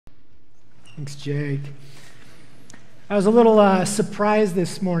Thanks, Jake. I was a little surprised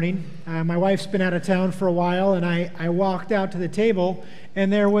this morning. My wife's been out of town for a while, and I walked out to the table,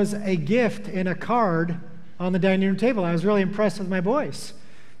 and there was a gift and a card on the dining room table. I was really impressed with my boys.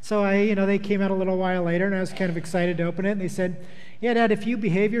 So they came out a little while later, and I was kind of excited to open it, and they said, "Yeah, Dad, if you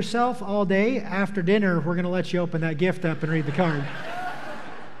behave yourself all day, after dinner, we're going to let you open that gift up and read the card."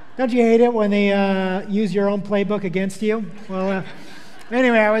 Don't you hate it when they use your own playbook against you? Well,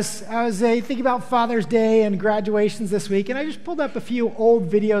 anyway, I was thinking about Father's Day and graduations this week, and I just pulled up a few old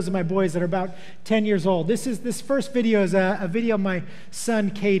videos of my boys that are about 10 years old. This first video is a video of my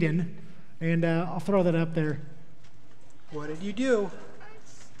son, Caden, and I'll throw that up there. What did you do? I'm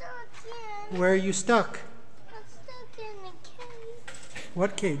stuck in. Where are you stuck? I'm stuck in a cage.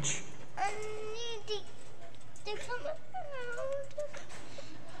 What cage? I need to come out.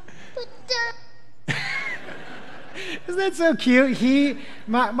 But Isn't that so cute?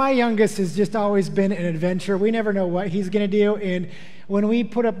 My youngest has just always been an adventurer. We never know what he's going to do. And when we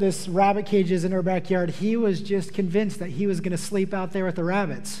put up this rabbit cages in our backyard, he was just convinced that he was going to sleep out there with the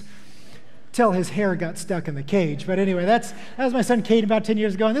rabbits till his hair got stuck in the cage. But anyway, that was my son Kate about 10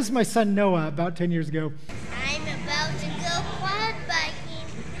 years ago, and this is my son Noah about 10 years ago. I'm about to go quad biking.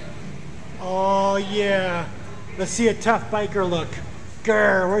 Oh, yeah. Let's see a tough biker look.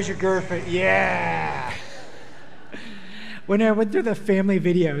 Grr, where's your girlfriend? Yeah. When I went through the family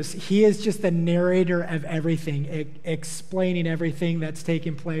videos, he is just the narrator of everything, explaining everything that's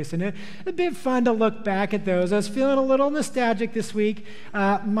taking place. And a bit fun to look back at those. I was feeling a little nostalgic this week.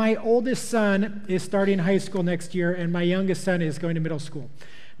 My oldest son is starting high school next year, and my youngest son is going to middle school.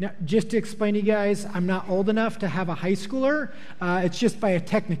 Now, just to explain to you guys, I'm not old enough to have a high schooler. It's just by a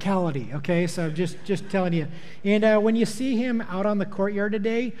technicality, okay? So just telling you. And when you see him out on the courtyard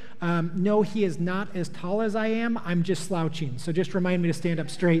today, no, he is not as tall as I am. I'm just slouching. So just remind me to stand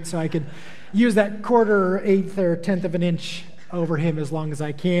up straight so I can use that quarter, or eighth, or tenth of an inch over him as long as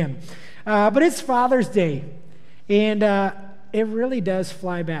I can. But it's Father's Day, and it really does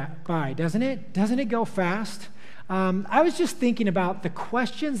fly by, doesn't it? Doesn't it go fast? I was just thinking about the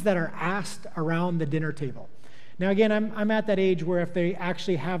questions that are asked around the dinner table. Now, again, I'm at that age where if they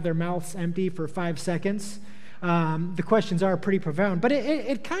actually have their mouths empty for 5 seconds, the questions are pretty profound. But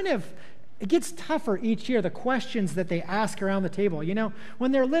it gets tougher each year, the questions that they ask around the table.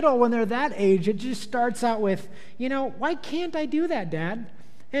 When they're little, when they're that age, it just starts out with, why can't I do that, Dad?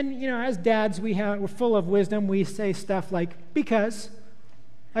 And, as dads, we're full of wisdom. We say stuff like, because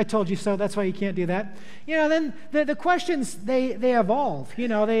I told you so, that's why you can't do that. Then the questions, they evolve.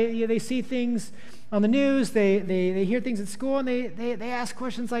 They see things on the news, they hear things at school, and they ask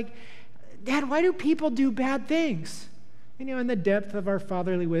questions like, Dad, why do people do bad things? In the depth of our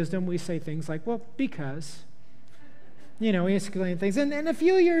fatherly wisdom, we say things like, well, because. We explain things. And a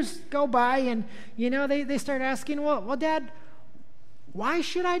few years go by, and, they start asking, well, Dad, why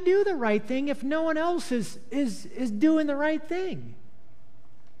should I do the right thing if no one else is doing the right thing?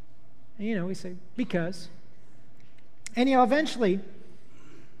 We say, because. And, eventually,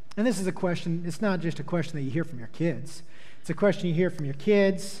 and this is a question, it's not just a question that you hear from your kids. It's a question you hear from your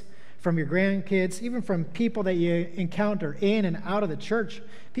kids, from your grandkids, even from people that you encounter in and out of the church.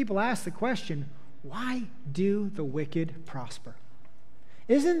 People ask the question, why do the wicked prosper?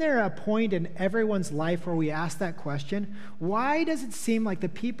 Isn't there a point in everyone's life where we ask that question? Why does it seem like the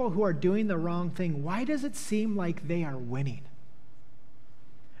people who are doing the wrong thing, why does it seem like they are winning?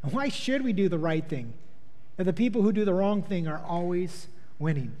 And why should we do the right thing if the people who do the wrong thing are always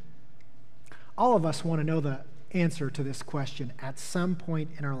winning? All of us want to know the answer to this question at some point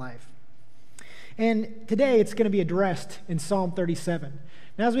in our life. And today it's going to be addressed in Psalm 37.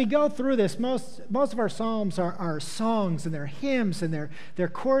 Now, as we go through this, most of our psalms are songs and they're hymns and they're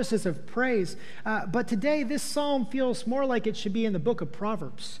choruses of praise. But today, this psalm feels more like it should be in the book of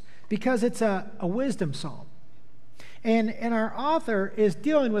Proverbs because it's a wisdom psalm. And our author is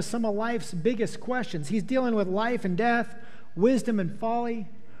dealing with some of life's biggest questions. He's dealing with life and death, wisdom and folly,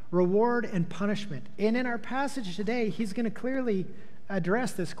 reward and punishment. And in our passage today, he's going to clearly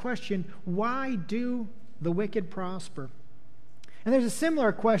address this question, why do the wicked prosper? And there's a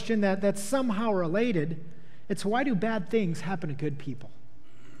similar question that's somehow related. It's why do bad things happen to good people?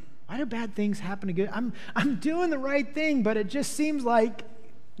 Why do bad things happen to good? I'm doing the right thing, but it just seems like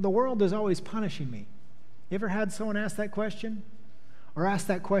the world is always punishing me. You ever had someone ask that question? Or ask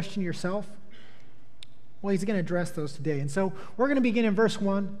that question yourself? Well, he's going to address those today. And so we're going to begin in verse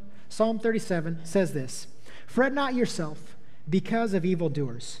 1. Psalm 37 says this, "Fret not yourself because of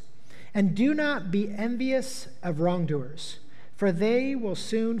evildoers, and do not be envious of wrongdoers, for they will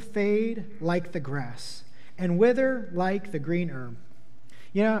soon fade like the grass and wither like the green herb.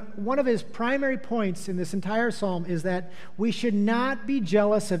 You know, one of his primary points in this entire psalm is that we should not be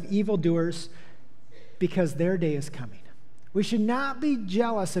jealous of evildoers because their day is coming. We should not be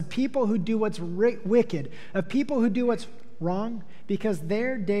jealous of people who do what's wicked, of people who do what's wrong, because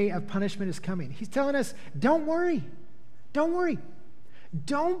their day of punishment is coming. He's telling us, don't worry. Don't worry.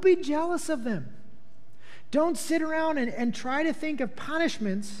 Don't be jealous of them. Don't sit around and try to think of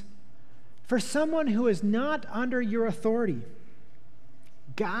punishments for someone who is not under your authority.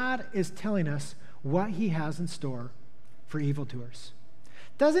 God is telling us what he has in store for evildoers.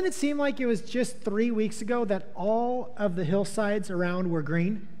 Doesn't it seem like it was just 3 weeks ago that all of the hillsides around were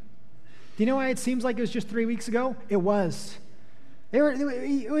green? Do you know why it seems like it was just 3 weeks ago? It was.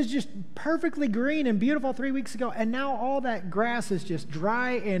 It was just perfectly green and beautiful 3 weeks ago, and now all that grass is just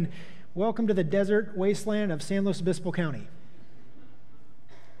dry, and welcome to the desert wasteland of San Luis Obispo County.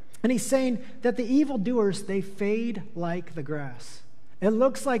 And he's saying that the evildoers, they fade like the grass. It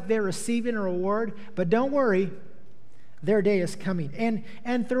looks like they're receiving a reward, but don't worry, their day is coming.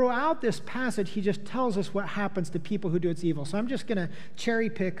 And throughout this passage, he just tells us what happens to people who do what's evil. So I'm just going to cherry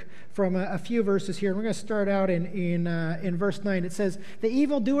pick from a few verses here. We're going to start out in verse 9. It says, the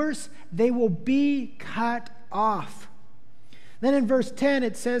evildoers, they will be cut off. Then in verse 10,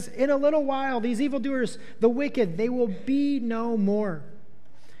 it says, in a little while, these evildoers, the wicked, they will be no more.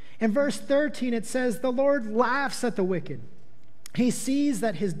 In verse 13, it says, the Lord laughs at the wicked. He sees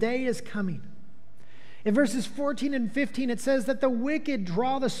that his day is coming. In verses 14 and 15, it says that the wicked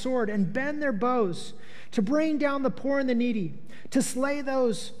draw the sword and bend their bows to bring down the poor and the needy, to slay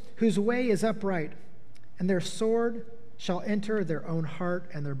those whose way is upright. And their sword shall enter their own heart,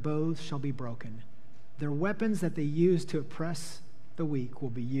 and their bows shall be broken. Their weapons that they use to oppress the weak will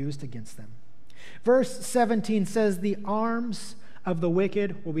be used against them. Verse 17 says, the arms of the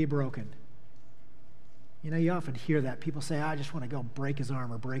wicked will be broken. You know, you often hear that. People say, I just want to go break his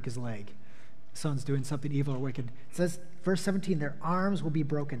arm or break his leg. Someone's doing something evil or wicked. It says, verse 17, their arms will be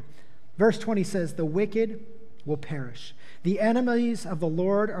broken. Verse 20 says, the wicked will perish. The enemies of the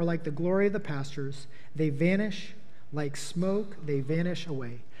Lord are like the glory of the pastures. They vanish like smoke. They vanish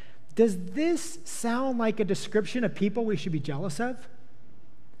away. Does this sound like a description of people we should be jealous of?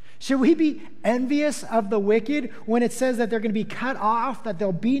 Should we be envious of the wicked when it says that they're going to be cut off, that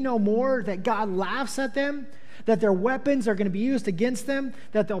there'll be no more, that God laughs at them, that their weapons are going to be used against them,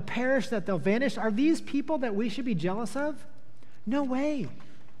 that they'll perish, that they'll vanish? Are these people that we should be jealous of? No way.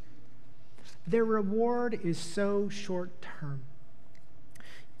 Their reward is so short term.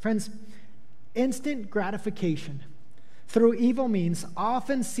 Friends, instant gratification through evil means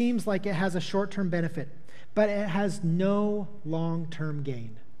often seems like it has a short-term benefit, but it has no long-term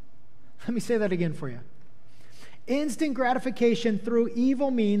gain. Let me say that again for you. Instant gratification through evil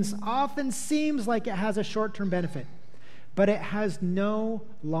means often seems like it has a short-term benefit, but it has no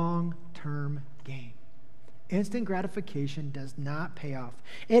long-term gain. Instant gratification does not pay off.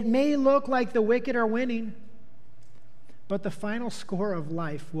 It may look like the wicked are winning, but the final score of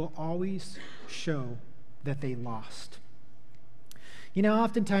life will always show that they lost. You know,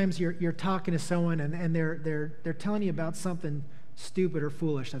 oftentimes you're talking to someone and they're telling you about something stupid or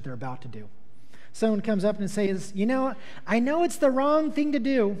foolish that they're about to do. Someone comes up and says, you know, I know it's the wrong thing to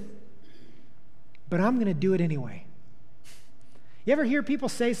do, but I'm going to do it anyway. You ever hear people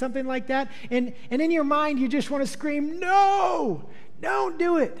say something like that? And in your mind, you just want to scream, no, don't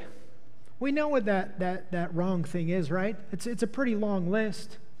do it. We know what that wrong thing is, right? It's a pretty long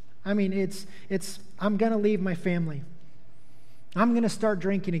list. I mean, it's I'm going to leave my family. I'm going to start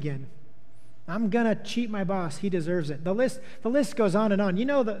drinking again. I'm going to cheat my boss. He deserves it. The list goes on and on. You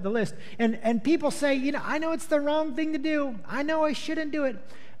know the list. And people say, you know, I know it's the wrong thing to do. I know I shouldn't do it,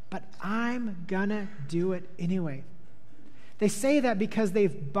 but I'm going to do it anyway. They say that because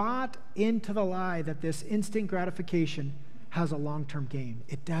they've bought into the lie that this instant gratification has a long-term gain.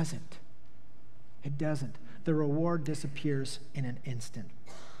 It doesn't. It doesn't. The reward disappears in an instant.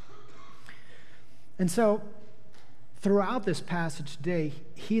 And so, throughout this passage today,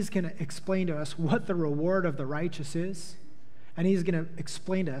 he's going to explain to us what the reward of the righteous is, and he's going to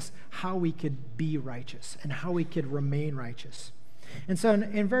explain to us how we could be righteous and how we could remain righteous. And so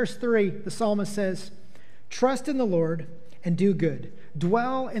in verse 3, the psalmist says, trust in the Lord and do good.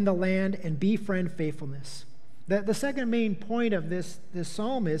 Dwell in the land and befriend faithfulness. The second main point of this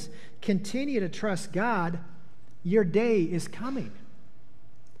psalm is continue to trust God. Your day is coming.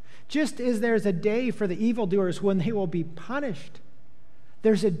 Just as there's a day for the evildoers when they will be punished,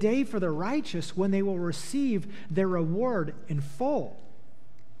 there's a day for the righteous when they will receive their reward in full.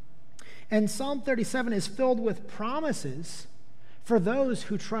 And Psalm 37 is filled with promises for those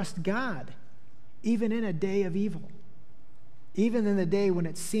who trust God, even in a day of evil. Even in the day when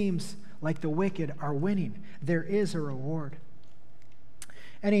it seems like the wicked are winning, there is a reward.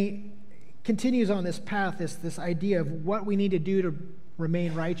 And he continues on this path, this idea of what we need to do to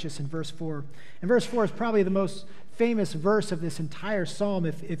remain righteous in verse 4. And verse 4 is probably the most famous verse of this entire psalm.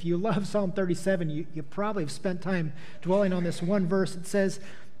 If you love Psalm 37, you probably have spent time dwelling on this one verse. It says,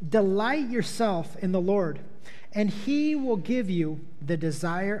 "Delight yourself in the Lord, and he will give you the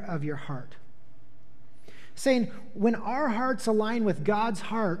desire of your heart." Saying, when our hearts align with God's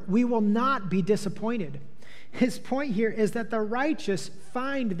heart, we will not be disappointed. His point here is that the righteous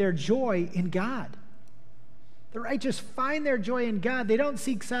find their joy in God. The righteous find their joy in God. They don't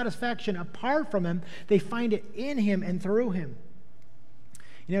seek satisfaction apart from him. They find it in him and through him.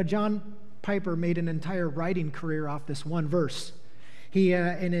 You know, John Piper made an entire writing career off this one verse. He,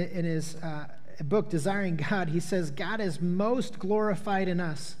 in his book, Desiring God, he says, God is most glorified in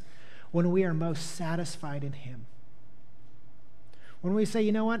us when we are most satisfied in him. When we say,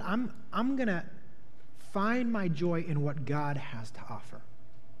 you know what, I'm going to find my joy in what God has to offer.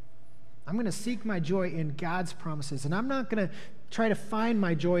 I'm going to seek my joy in God's promises, and I'm not going to try to find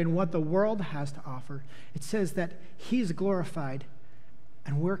my joy in what the world has to offer. It says that he's glorified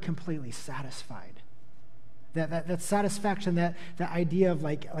and we're completely satisfied. That satisfaction, that idea of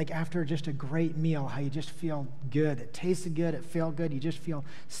like after just a great meal, how you just feel good. It tasted good, it felt good, you just feel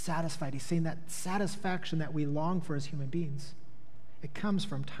satisfied. He's saying that satisfaction that we long for as human beings, it comes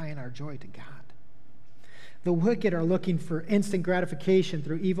from tying our joy to God. The wicked are looking for instant gratification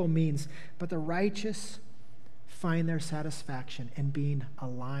through evil means, but the righteous find their satisfaction in being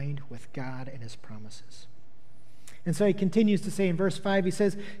aligned with God and his promises. And so he continues to say in verse 5, he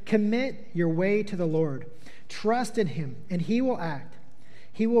says, "Commit your way to the Lord. Trust in him, and he will act.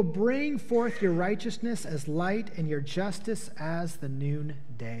 He will bring forth your righteousness as light and your justice as the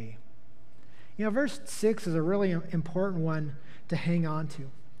noonday." You know, verse 6 is a really important one to hang on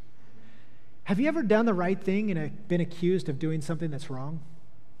to. Have you ever done the right thing and been accused of doing something that's wrong?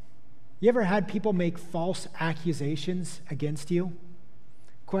 You ever had people make false accusations against you?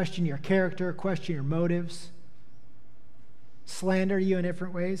 Question your character, question your motives, slander you in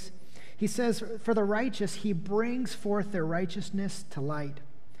different ways? He says, for the righteous, he brings forth their righteousness to light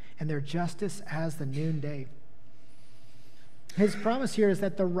and their justice as the noonday. His promise here is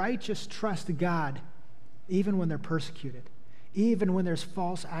that the righteous trust God even when they're persecuted, even when there's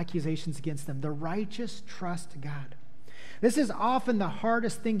false accusations against them. The righteous trust God. This is often the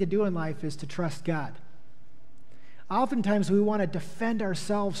hardest thing to do in life, is to trust God. Oftentimes we want to defend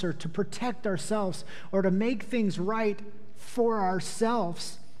ourselves or to protect ourselves or to make things right for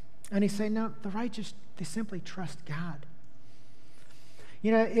ourselves. And he's saying, no, the righteous, they simply trust God.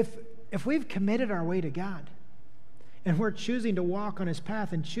 You know, if we've committed our way to God and we're choosing to walk on his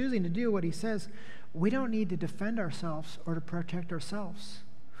path and choosing to do what he says, we don't need to defend ourselves or to protect ourselves.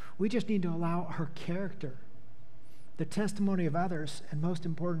 We just need to allow our character, the testimony of others, and most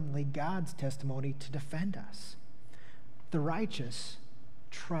importantly, God's testimony to defend us. The righteous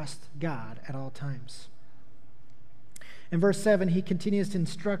trust God at all times. In verse 7, he continues to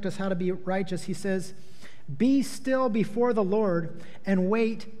instruct us how to be righteous. He says, "Be still before the Lord and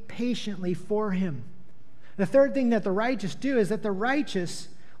wait patiently for him." The third thing that the righteous do is that the righteous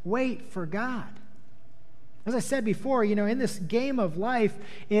wait for God. As I said before, you know, in this game of life,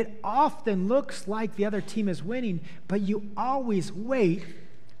 it often looks like the other team is winning, but you always wait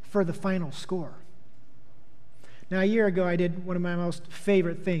for the final score. Now, a year ago, I did one of my most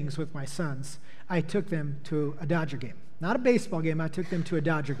favorite things with my sons. I took them to a Dodger game. Not a baseball game, I took them to a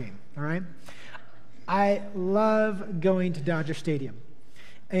Dodger game, all right? I love going to Dodger Stadium.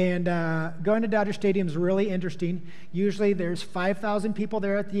 And going to Dodger Stadium is really interesting. Usually there's 5,000 people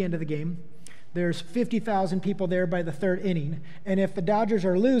there at the end of the game. There's 50,000 people there by the third inning. And if the Dodgers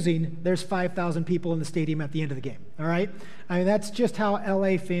are losing, there's 5,000 people in the stadium at the end of the game, all right? I mean, that's just how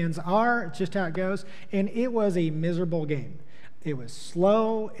LA fans are. It's just how it goes. And it was a miserable game. It was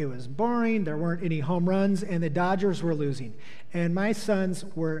slow, it was boring, there weren't any home runs, and the Dodgers were losing. And my sons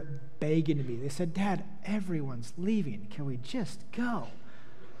were begging me. They said, "Dad, everyone's leaving. Can we just go?"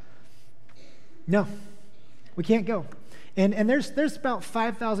 No, we can't go. And there's about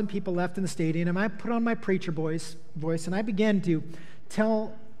 5,000 people left in the stadium, and I put on my preacher voice, and I began to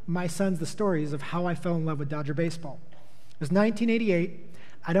tell my sons the stories of how I fell in love with Dodger baseball. It was 1988.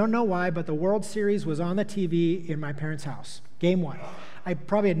 I don't know why, but the World Series was on the TV in my parents' house, Game 1. I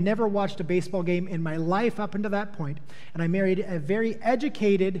probably had never watched a baseball game in my life up until that point, and I married a very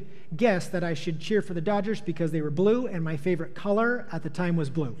educated guess that I should cheer for the Dodgers because they were blue, and my favorite color at the time was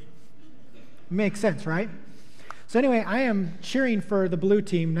blue. Makes sense, right? So anyway, I am cheering for the blue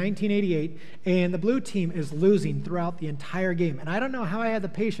team, 1988, and the blue team is losing throughout the entire game. And I don't know how I had the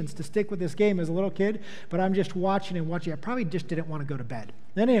patience to stick with this game as a little kid, but I'm just watching and watching. I probably just didn't want to go to bed.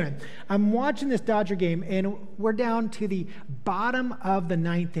 Anyway, I'm watching this Dodger game, and we're down to the bottom of the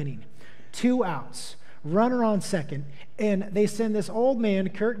ninth inning. 2 outs, runner on second, and they send this old man,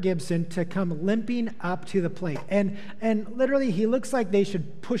 Kirk Gibson, to come limping up to the plate. And literally, he looks like they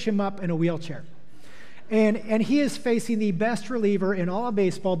should push him up in a wheelchair. And he is facing the best reliever in all of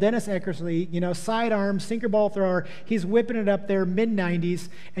baseball, Dennis Eckersley, sidearm, sinker ball thrower. He's whipping it up there, mid-90s,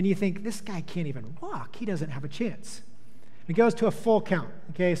 and you think, this guy can't even walk. He doesn't have a chance. It goes to a full count.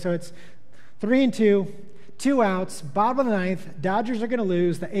 Okay, so it's 3-2, 2 outs, bottom of the ninth. Dodgers are going to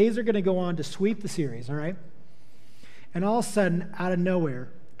lose. The A's are going to go on to sweep the series, all right? And all of a sudden, out of nowhere,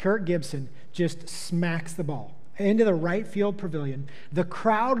 Kirk Gibson just smacks the ball into the right field pavilion. The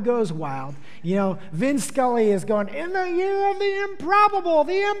crowd goes wild. Vin Scully is going, in the year of the improbable,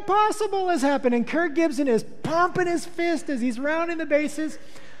 the impossible has happened. And Kirk Gibson is pumping his fist as he's rounding the bases.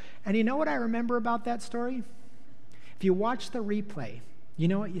 And you know what I remember about that story? If you watch the replay, you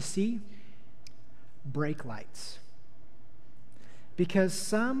know what you see? Brake lights. Because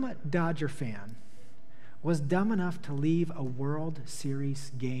some Dodger fan was dumb enough to leave a World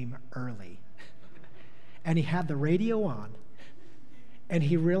Series game early. And he had the radio on, and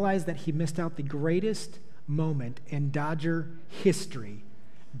he realized that he missed out the greatest moment in Dodger history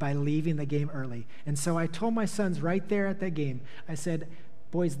by leaving the game early. And so I told my sons right there at that game, I said,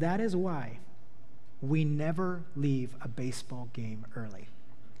 boys, that is why we never leave a baseball game early.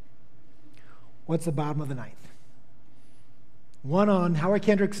 What's the bottom of the ninth? 1 on, Howard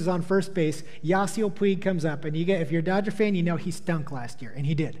Kendricks is on first base. Yasiel Puig comes up, and if you're a Dodger fan, you know he stunk last year, and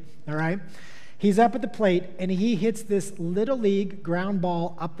he did, all right? He's up at the plate, and he hits this little league ground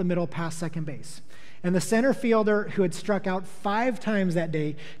ball up the middle past second base. And the center fielder, who had struck out 5 times that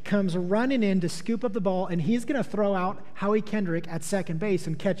day, comes running in to scoop up the ball, and he's going to throw out Howie Kendrick at second base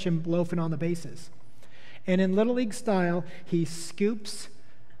and catch him loafing on the bases. And in little league style, he scoops,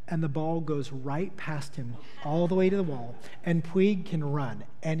 and the ball goes right past him all the way to the wall, and Puig can run.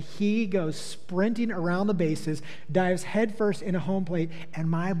 And he goes sprinting around the bases, dives headfirst into home plate, and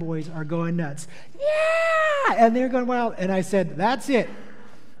my boys are going nuts. Yeah! And they're going wild. And I said, that's it.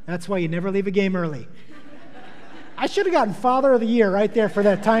 That's why you never leave a game early. I should have gotten Father of the Year right there for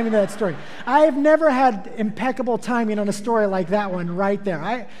that timing of that story. I have never had impeccable timing on a story like that one right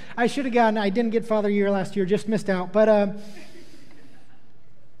there. I should have gotten, I didn't get Father of the Year last year, just missed out. But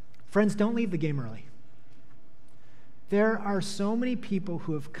friends, don't leave the game early. There are so many people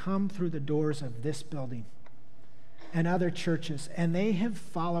who have come through the doors of this building and other churches, and they have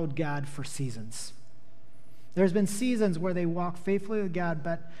followed God for seasons. There's been seasons where they walk faithfully with God,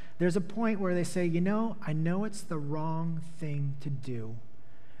 but there's a point where they say, I know it's the wrong thing to do,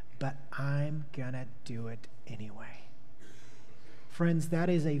 but I'm going to do it anyway. Friends, that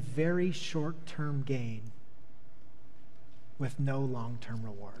is a very short-term gain with no long-term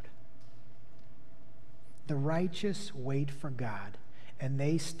reward. The righteous wait for God, and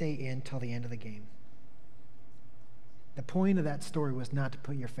they stay in till the end of the game. The point of that story was not to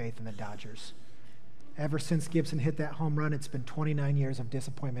put your faith in the Dodgers. Ever since Gibson hit that home run, it's been 29 years of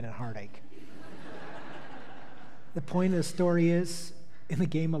disappointment and heartache. The point of the story is, in the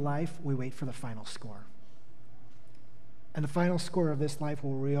game of life, we wait for the final score. And the final score of this life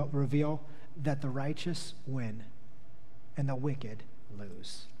will reveal that the righteous win and the wicked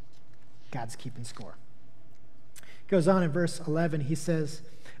lose. God's keeping score. Goes on in verse 11, he says,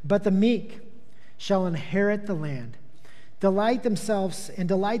 but the meek shall inherit the land, delight themselves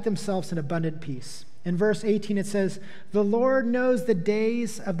in abundant peace. In verse 18 it says, the Lord knows the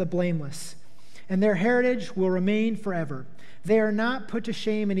days of the blameless, and their heritage will remain forever. They are not put to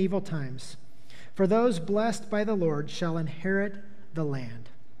shame in evil times, for those blessed by the Lord shall inherit the land.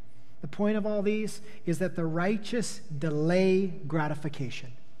 The point of all these is that the righteous delay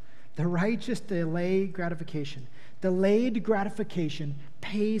gratification. The righteous delay gratification. Delayed gratification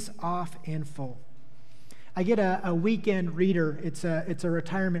pays off in full. I get a weekend reader. It's a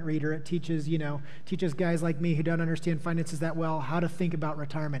retirement reader. It teaches guys like me who don't understand finances that well how to think about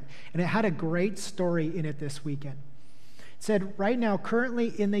retirement. And it had a great story in it this weekend. It said right now,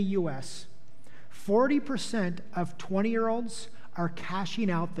 currently in the U.S., 40% of 20-year-olds are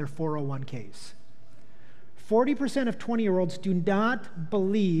cashing out their 401ks. 40% of 20-year-olds do not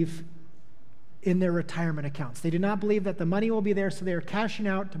believe in their retirement accounts. They do not believe that the money will be there, so they are cashing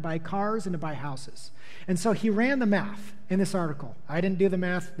out to buy cars and to buy houses. And so he ran the math in this article. I didn't do the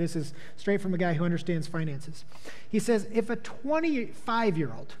math. This is straight from a guy who understands finances. He says if a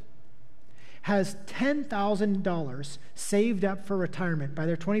 25-year-old has $10,000 saved up for retirement by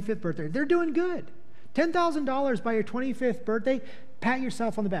their 25th birthday, they're doing good. $10,000 by your 25th birthday, pat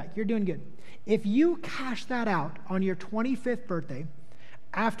yourself on the back. You're doing good. If you cash that out on your 25th birthday,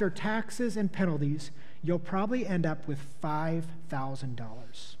 after taxes and penalties, you'll probably end up with $5,000.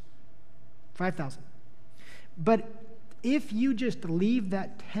 $5,000. But if you just leave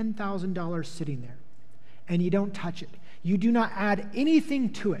that $10,000 sitting there and you don't touch it, you do not add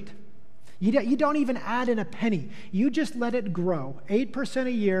anything to it. You don't even add in a penny. You just let it grow. 8%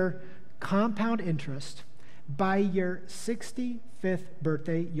 a year, compound interest. By your 65th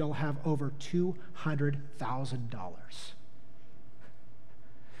birthday, you'll have over $200,000.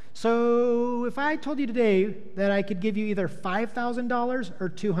 So if I told you today that I could give you either $5,000 or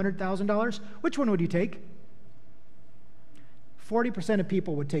 $200,000, which one would you take? 40% of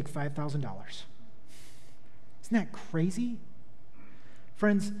people would take $5,000. Isn't that crazy?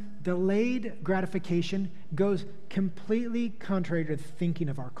 Friends, delayed gratification goes completely contrary to the thinking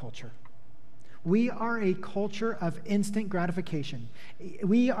of our culture. We are a culture of instant gratification.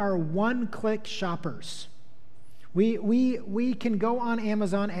 We are one-click shoppers. We can go on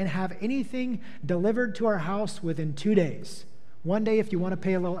Amazon and have anything delivered to our house within 2 days. One day if you want to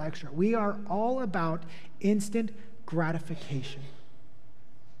pay a little extra. We are all about instant gratification.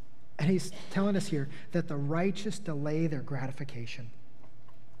 And he's telling us here that the righteous delay their gratification.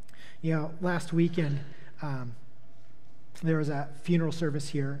 You know, last weekend, there was a funeral service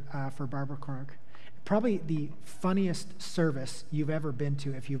here for Barbara Clark. Probably the funniest service you've ever been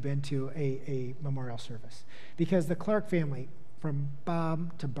to if you've been to a memorial service. Because the Clark family, from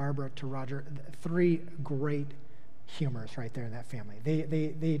Bob to Barbara to Roger, 3 great humors right there in that family.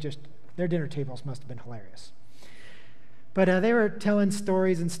 They just, their dinner tables must have been hilarious. But they were telling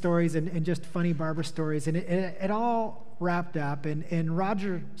stories and just funny Barbara stories, and it all wrapped up, and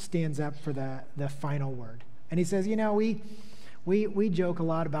Roger stands up for the final word. And he says, you know, we joke a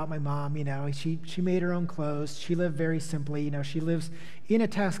lot about my mom, you know, she made her own clothes, she lived very simply, you know, she lives in a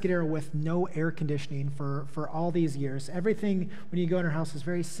Tascadero with no air conditioning for all these years. Everything, when you go in her house, is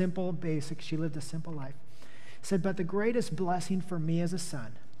very simple, basic. She lived a simple life. He said, but the greatest blessing for me as a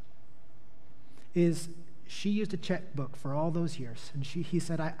son is she used a checkbook for all those years. And he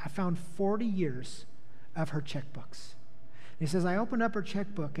said, I found 40 years of her checkbooks. And he says, I opened up her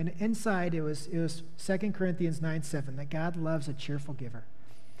checkbook, and inside it was 2 Corinthians 9:7, that God loves a cheerful giver.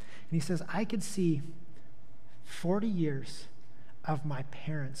 And he says, I could see 40 years of my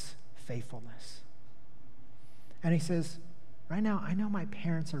parents' faithfulness. And he says, right now, I know my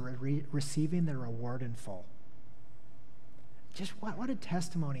parents are receiving their reward in full. Just what a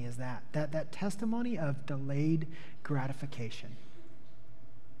testimony is that? That testimony of delayed gratification.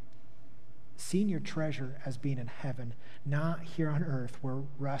 Seeing your treasure as being in heaven, not here on earth where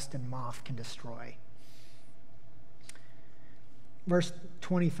rust and moth can destroy. Verse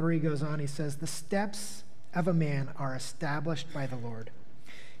 23 goes on, he says, the steps of a man are established by the Lord,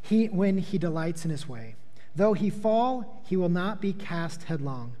 when he delights in his way. Though he fall, he will not be cast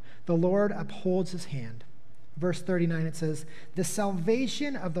headlong. The Lord upholds his hand. Verse 39, it says, the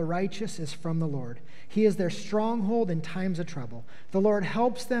salvation of the righteous is from the Lord. He is their stronghold in times of trouble. The Lord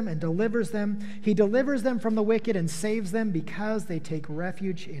helps them and delivers them. He delivers them from the wicked and saves them because they take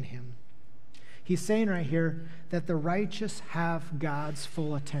refuge in him. He's saying right here that the righteous have God's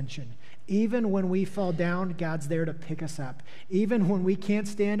full attention. Even when we fall down, God's there to pick us up. Even when we can't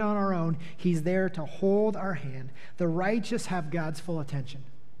stand on our own, he's there to hold our hand. The righteous have God's full attention.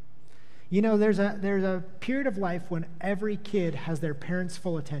 You know, there's a period of life when every kid has their parents'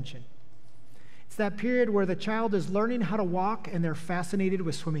 full attention. It's that period where the child is learning how to walk and they're fascinated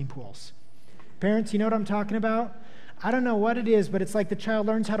with swimming pools. Parents, you know what I'm talking about? I don't know what it is, but it's like the child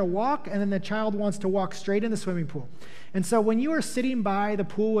learns how to walk and then the child wants to walk straight in the swimming pool. And so when you are sitting by the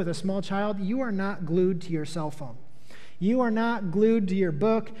pool with a small child, you are not glued to your cell phone. You are not glued to your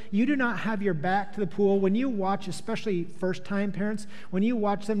book. You do not have your back to the pool. When you watch, especially first-time parents, when you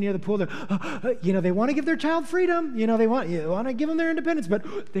watch them near the pool, they want to give their child freedom. You want to give them their independence,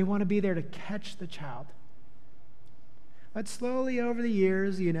 but they want to be there to catch the child. But slowly over the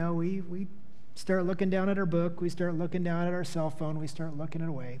years, we start looking down at our book. We start looking down at our cell phone. We start looking it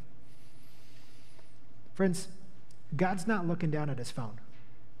away. Friends, God's not looking down at his phone.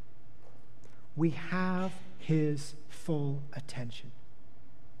 We have his full attention.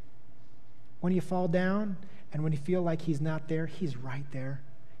 When you fall down and when you feel like he's not there, he's right there.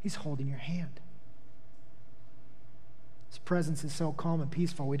 He's holding your hand. His presence is so calm and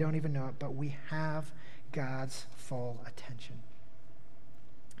peaceful, we don't even know it, but we have God's full attention.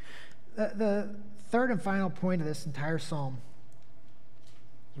 The third and final point of this entire psalm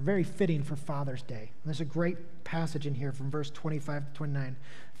It's very fitting for Father's Day. And there's a great passage in here from verse 25 to 29.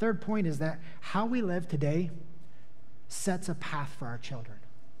 Third point is that how we live today sets a path for our children.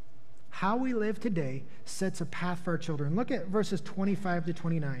 How we live today sets a path for our children. Look at verses 25 to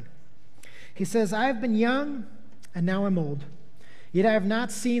 29. He says, I have been young, and now I'm old. Yet I have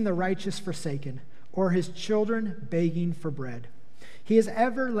not seen the righteous forsaken, or his children begging for bread. He is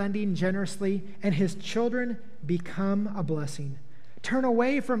ever lending generously, and his children become a blessing. Turn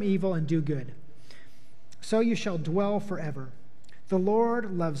away from evil and do good, so you shall dwell forever. The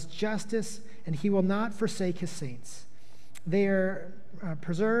Lord loves justice, and he will not forsake his saints. They are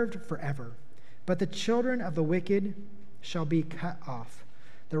preserved forever. But the children of the wicked shall be cut off.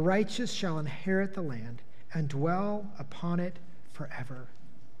 The righteous shall inherit the land and dwell upon it forever.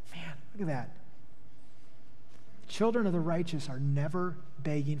 Man, look at that. Children of the righteous are never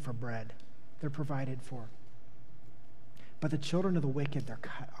begging for bread. They're provided for. But the children of the wicked, they're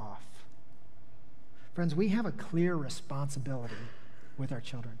cut off. Friends, we have a clear responsibility with our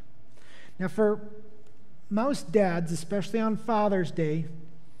children. Now, for most dads, especially on Father's Day,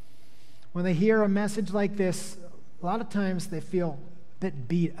 when they hear a message like this, a lot of times they feel a bit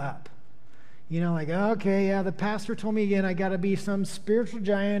beat up. You know, like, okay, yeah, the pastor told me again, I got to be some spiritual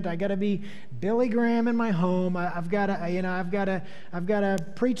giant. I got to be Billy Graham in my home. I've got to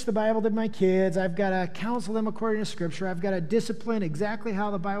preach the Bible to my kids. I've got to counsel them according to Scripture. I've got to discipline exactly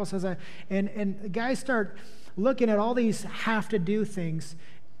how the Bible says. And guys start looking at all these have-to-do things.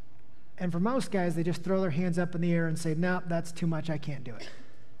 And for most guys, they just throw their hands up in the air and say, no, that's too much. I can't do it.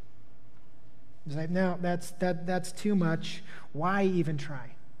 It's like, no, that's too much. Why even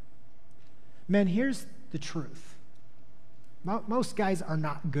try? Men, here's the truth. Most guys are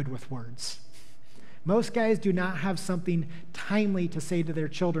not good with words. Most guys do not have something timely to say to their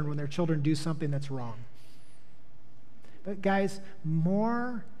children when their children do something that's wrong. But guys,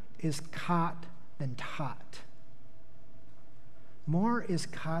 more is caught than taught. More is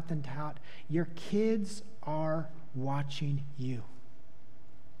caught than taught. Your kids are watching you.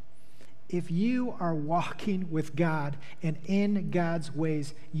 If you are walking with God and in God's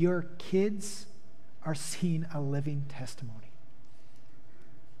ways, your kids are seeing a living testimony.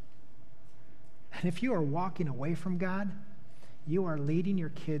 And if you are walking away from God, you are leading your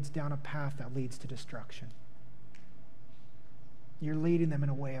kids down a path that leads to destruction. You're leading them in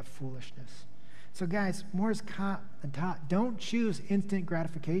a way of foolishness. So guys, more is caught than taught. Don't choose instant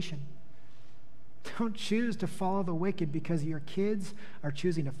gratification. Don't choose to follow the wicked because your kids are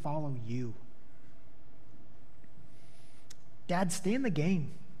choosing to follow you. Dad, stay in the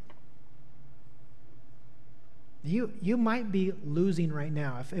game. You might be losing right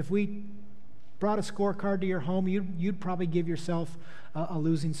now. If we brought a scorecard to your home, you'd probably give yourself a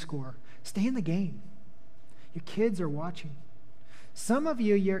losing score. Stay in the game. Your kids are watching. Some of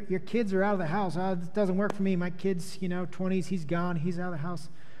you, your kids are out of the house. Oh, this doesn't work for me. My kid's, 20s, he's gone, he's out of the house.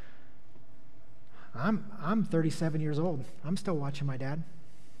 I'm 37 years old. I'm still watching my dad.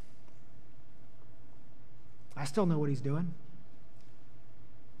 I still know what he's doing.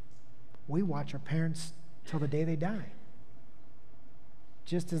 We watch our parents till the day they die.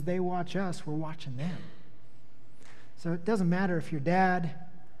 Just as they watch us, we're watching them. So it doesn't matter if your dad,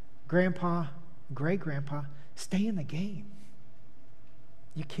 grandpa, great-grandpa, stay in the game.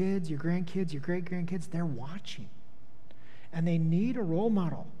 Your kids, your grandkids, your great-grandkids, they're watching. And they need a role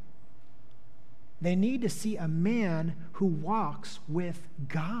model. They need to see a man who walks with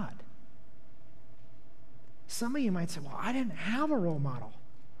God. Some of you might say, well, I didn't have a role model.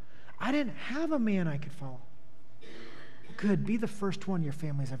 I didn't have a man I could follow. Good, be the first one your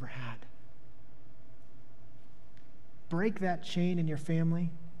family's ever had. Break that chain in your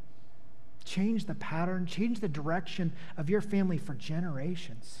family. Change the pattern, change the direction of your family for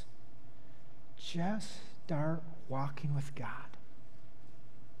generations. Just start walking with God.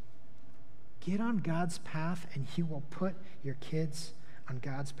 Get on God's path and He will put your kids on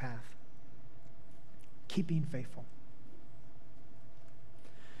God's path. Keep being faithful.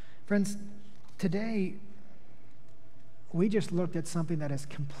 Friends, today we just looked at something that is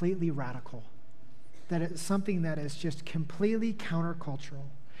completely radical, that is something that is just completely countercultural.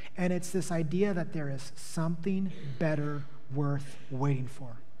 And it's this idea that there is something better worth waiting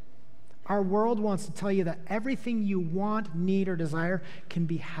for. Our world wants to tell you that everything you want, need, or desire can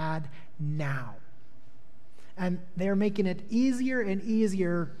be had now. And they're making it easier and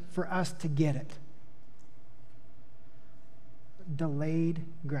easier for us to get it. Delayed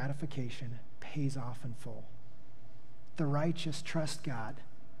gratification pays off in full. The righteous trust God,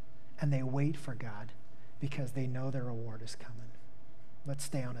 and they wait for God because they know their reward is coming. Let's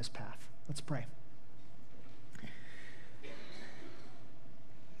stay on His path. Let's pray.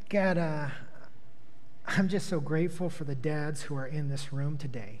 God, I'm just so grateful for the dads who are in this room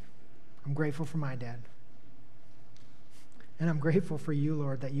today. I'm grateful for my dad. And I'm grateful for you,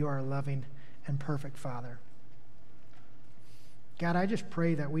 Lord, that you are a loving and perfect Father. God, I just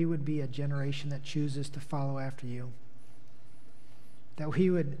pray that we would be a generation that chooses to follow after you. That we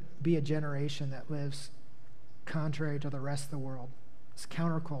would be a generation that lives contrary to the rest of the world. It's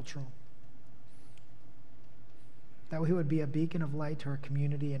countercultural. That we would be a beacon of light to our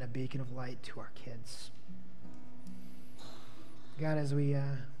community and a beacon of light to our kids. God, as we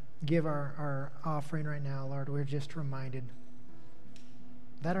give our offering right now, Lord, we're just reminded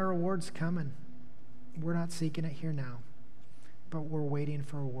that our reward's coming. We're not seeking it here now, but we're waiting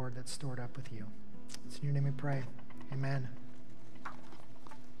for a reward that's stored up with you. It's in your name we pray. Amen.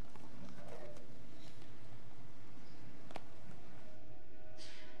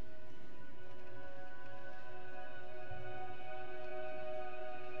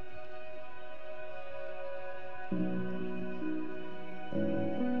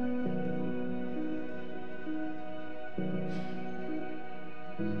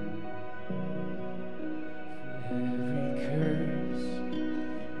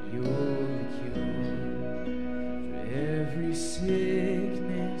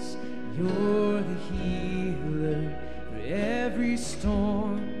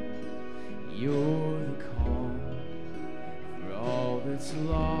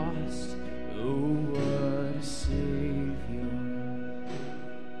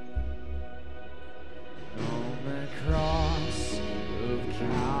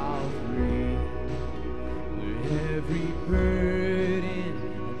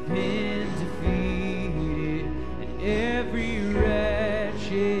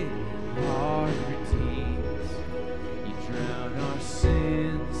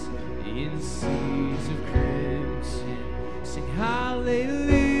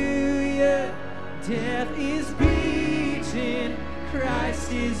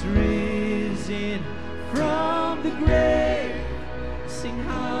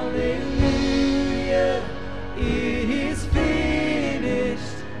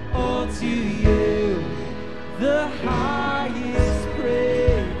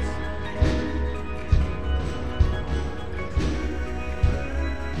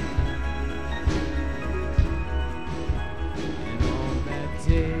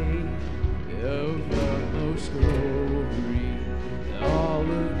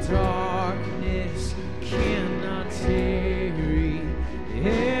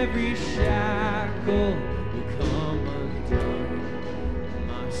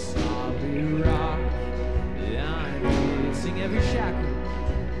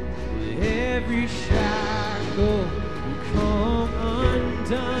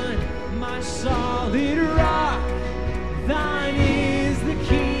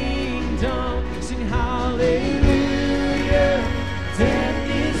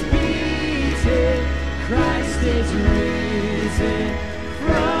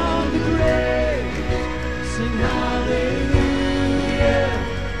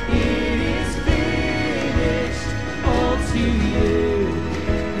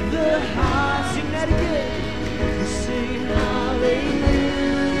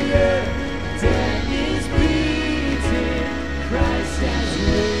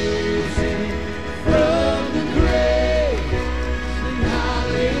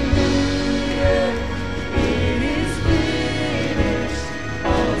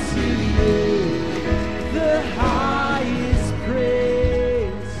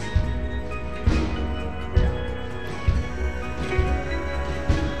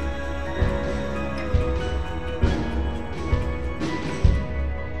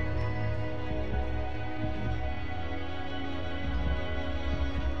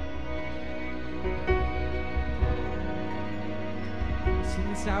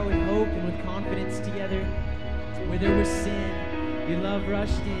 Out with hope and with confidence together. Where there was sin, your love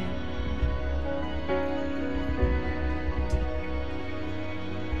rushed in.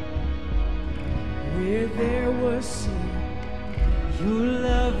 Where there was sin, your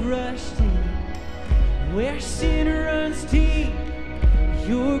love rushed in. Where sin runs deep,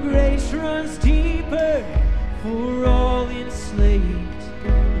 your grace runs deeper. For all enslaved,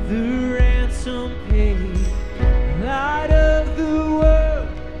 the ransom paid. Light of the world,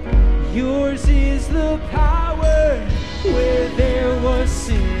 yours is the power. Where there was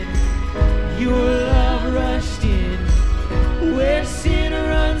sin, your love rushed in. Where sin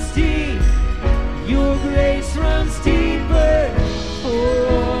runs deep, your grace runs deeper. For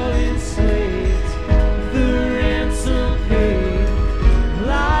all enslaved, the ransom paid.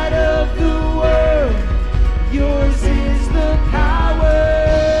 Light of the world, yours is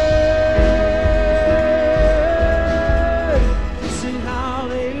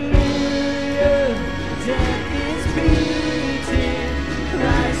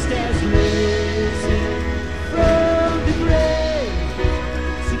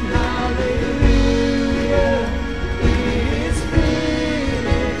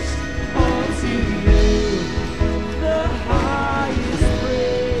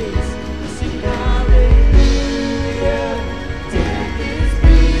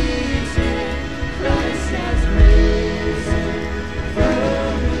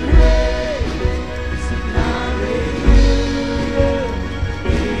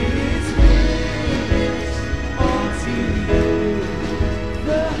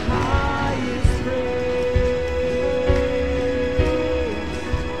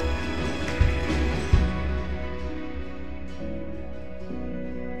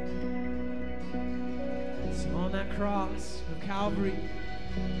on that cross of Calvary.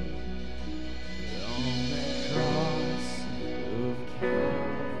 On that cross of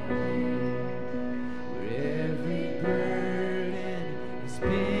Calvary, where every burden has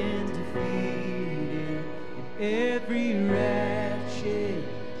been defeated, and every wretched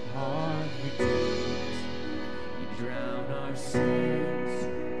heart redeemed. You drown our sins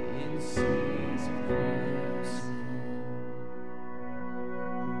in seas of crimson.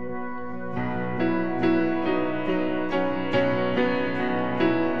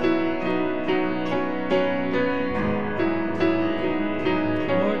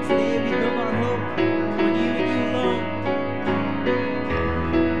 Lord, today we build our hope on you and you alone.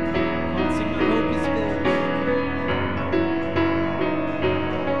 Come on, sing, my hope is built.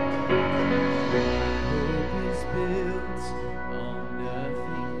 Hope is built on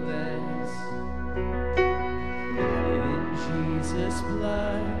nothing less than Jesus'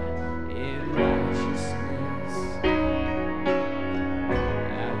 blood and righteousness.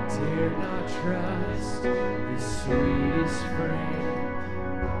 I dare not trust the sweetest friend,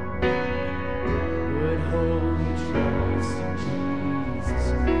 but wholly trust in Jesus'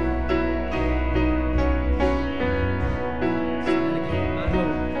 name. Sing it again, my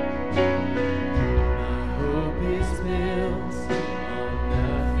hope is built on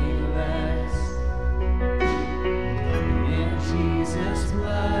nothing less than Jesus'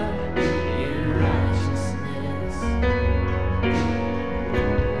 blood and righteousness.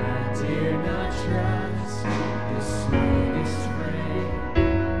 I dare not trust the sweetest friend,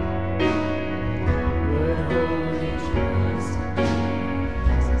 but wholly trust in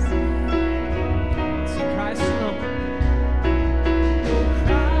Jesus' name. Sing Christ alone. Oh,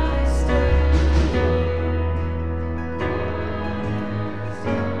 Christ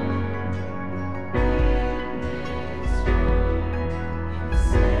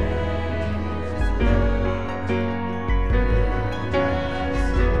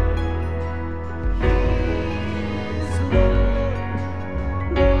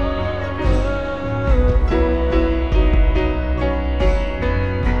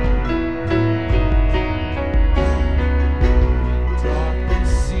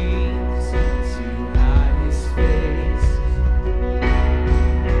Darkness seems to hide his face.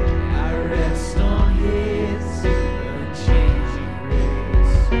 I rest on his unchanging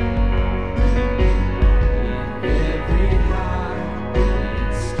grace. In every high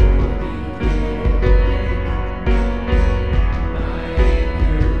and stormy day, my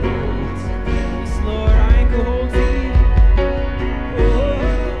anchor holds thee. Yes, Lord, our anchor holds thee. Oh,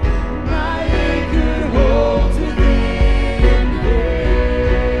 my anchor holds thee in faith.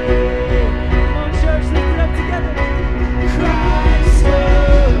 Come on, church, lift it up together. Christ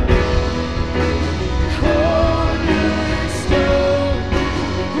alone, cornerstone,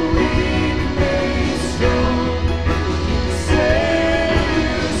 weak made strong, in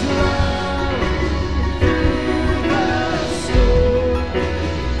Savior's love through the storm.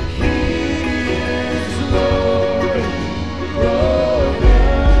 He is Lord, Lord of all.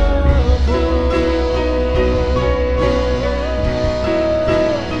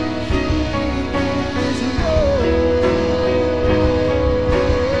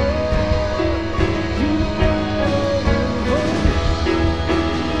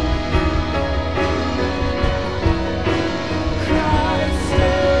 Christ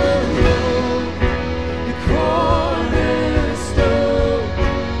alone, the cornerstone,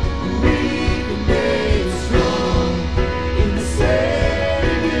 weak made strong, in the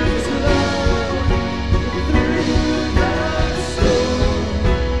Savior's love through the storm.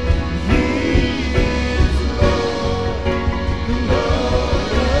 He is Lord, the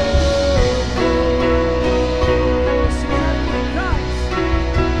Lord of all. Sing it again, Christ.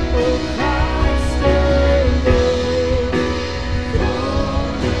 Oh, Christ alone,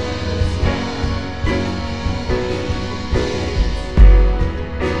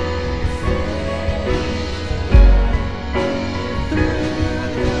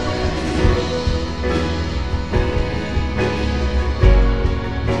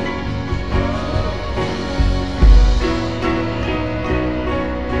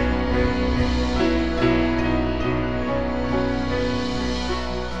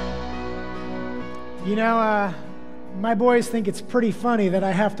 You know, my boys think it's pretty funny that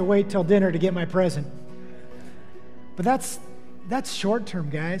I have to wait till dinner to get my present. But that's short-term,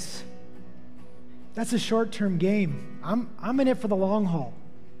 guys. That's a short-term game. I'm in it for the long haul.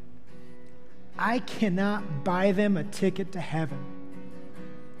 I cannot buy them a ticket to heaven.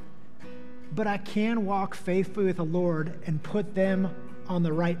 But I can walk faithfully with the Lord and put them on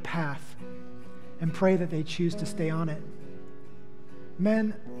the right path and pray that they choose to stay on it.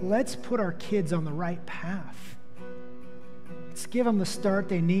 Men, let's put our kids on the right path. Let's give them the start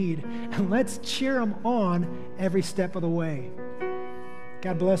they need, and let's cheer them on every step of the way.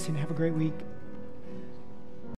 God bless you and have a great week.